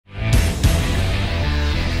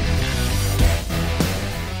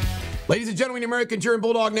Ladies and gentlemen, American German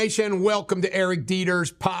Bulldog Nation, welcome to Eric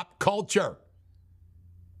Deters Pop Culture.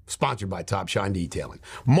 Sponsored by Top Shine Detailing.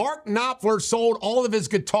 Mark Knopfler sold all of his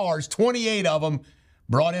guitars, 28 of them,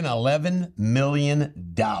 brought in $11 million.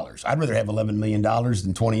 I'd rather have $11 million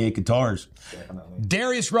than 28 guitars. Definitely.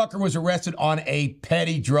 Darius Rucker was arrested on a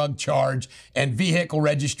petty drug charge and vehicle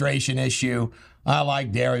registration issue. I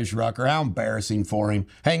like Darius Rucker. How embarrassing for him.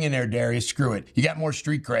 Hang in there, Darius. Screw it. You got more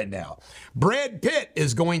street cred now. Brad Pitt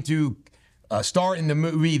is going to star in the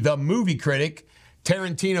movie The Movie Critic,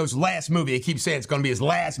 Tarantino's last movie. He keeps saying it's going to be his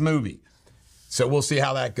last movie. So we'll see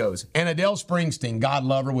how that goes. And Adele Springsteen, God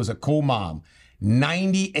love her, was a cool mom.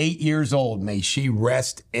 98 years old. May she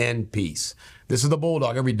rest in peace. This is the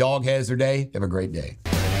Bulldog. Every dog has their day. Have a great day.